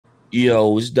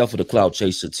Yo, it's definitely the Clout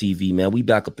Chaser TV, man. We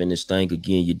back up in this thing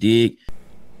again, you dig?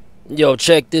 Yo,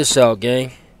 check this out,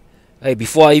 gang. Hey,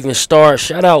 before I even start,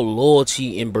 shout out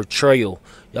Loyalty and Betrayal.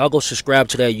 Y'all go subscribe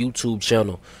to that YouTube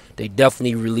channel. They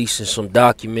definitely releasing some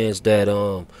documents that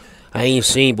I ain't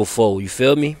seen before. You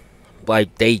feel me?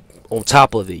 Like they on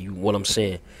top of it. You what I'm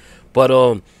saying?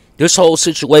 But this whole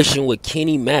situation with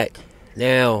Kenny Mack.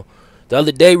 Now, the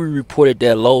other day we reported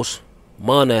that Los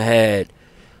Mana had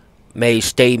made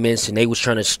statements and they was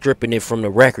trying to stripping it from the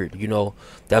record.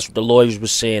 That's what the lawyers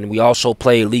was saying. We also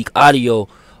played leak audio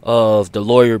of the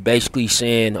lawyer basically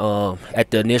saying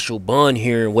at the initial bond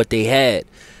hearing what they had.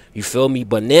 You feel me?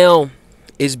 But now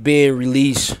it's being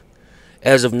released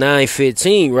as of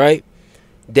 9/15, right?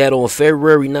 That on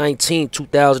February 19,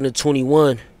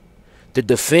 2021, the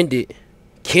defendant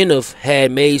Kenneth had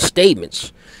made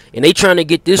statements, and they trying to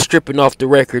get this stripping off the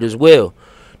record as well.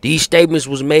 These statements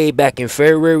was made back in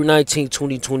February 19,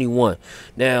 2021.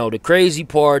 Now, the crazy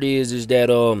part is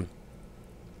that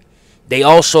they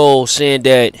also saying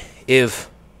that if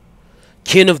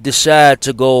Kenneth decide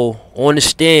to go on the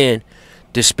stand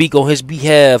to speak on his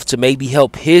behalf to maybe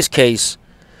help his case,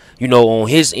 on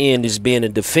his end as being a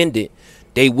defendant,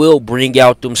 they will bring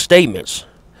out them statements.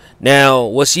 Now,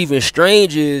 what's even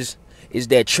strange is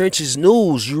that Trench's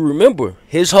News, you remember,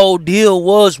 his whole deal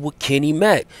was with Kenny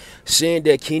Mack, saying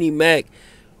that Kenny Mack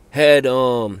had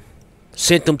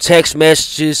sent them text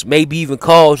messages, maybe even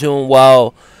called him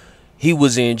while he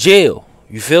was in jail.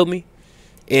 You feel me?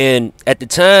 And at the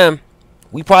time,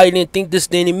 we probably didn't think this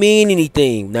didn't mean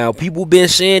anything. Now, people been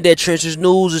saying that Trench's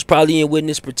News is probably in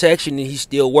witness protection and he's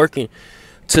still working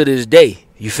to this day.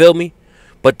 You feel me?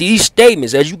 But these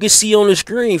statements, as you can see on the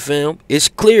screen, fam, it's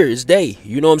clear as day.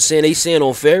 You know what I'm saying? They saying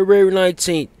on February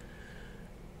 19th,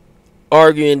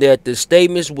 arguing that the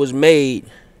statements was made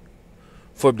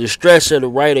for distress of the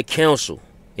right of counsel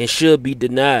and should be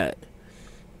denied.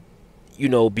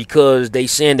 Because they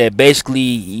saying that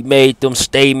basically he made them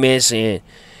statements and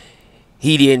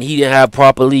he didn't have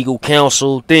proper legal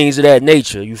counsel, things of that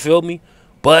nature. You feel me?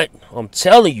 But I'm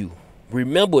telling you,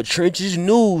 remember, Trench's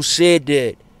News said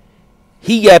that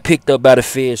he got picked up by the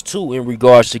feds too in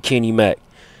regards to Kenny Mack.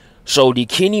 So did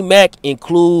Kenny Mack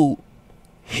include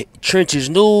Trench's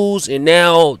News and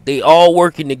now they all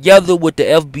working together with the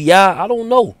FBI? I don't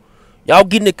know. Y'all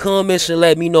get in the comments and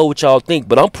let me know what y'all think.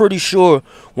 But I'm pretty sure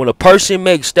when a person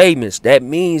makes statements, that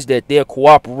means that they're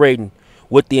cooperating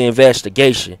with the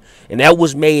investigation. And that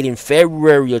was made in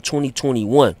February of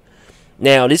 2021.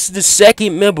 Now, this is the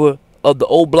second member of the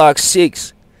Oblock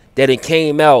 6 that it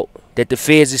came out that the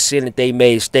feds is saying that they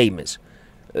made statements.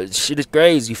 Shit is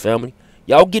crazy, family.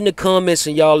 Y'all get in the comments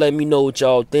and y'all let me know what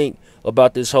y'all think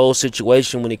about this whole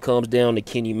situation when it comes down to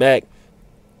Kenny Mack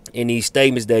and these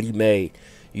statements that he made.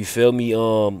 You feel me?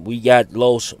 We got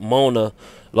Los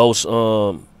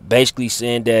basically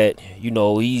saying that,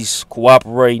 he's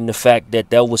cooperating the fact that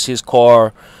that was his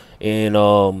car and,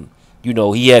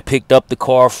 he had picked up the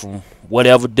car from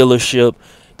whatever dealership.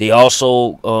 They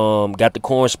also got the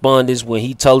correspondence when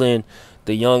he telling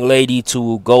the young lady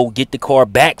to go get the car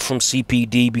back from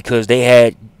CPD because they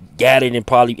had got it and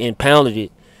probably impounded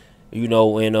it,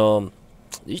 and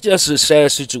it's just a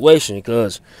sad situation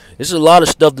because there's a lot of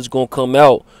stuff that's going to come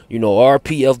out,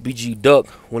 RP FBG Duck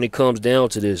when it comes down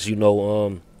to this.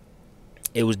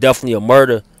 It was definitely a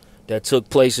murder that took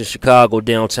place in Chicago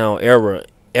downtown area,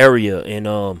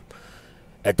 and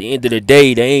at the end of the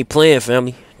day, they ain't playing,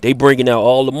 family. They bringing out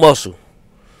all the muscle.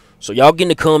 So y'all get in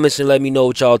the comments and let me know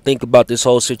what y'all think about this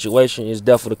whole situation. It's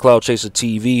definitely the Clout Chaser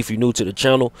TV. If you're new to the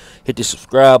channel, hit the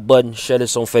subscribe button. Share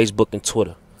this on Facebook and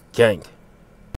Twitter. Gang.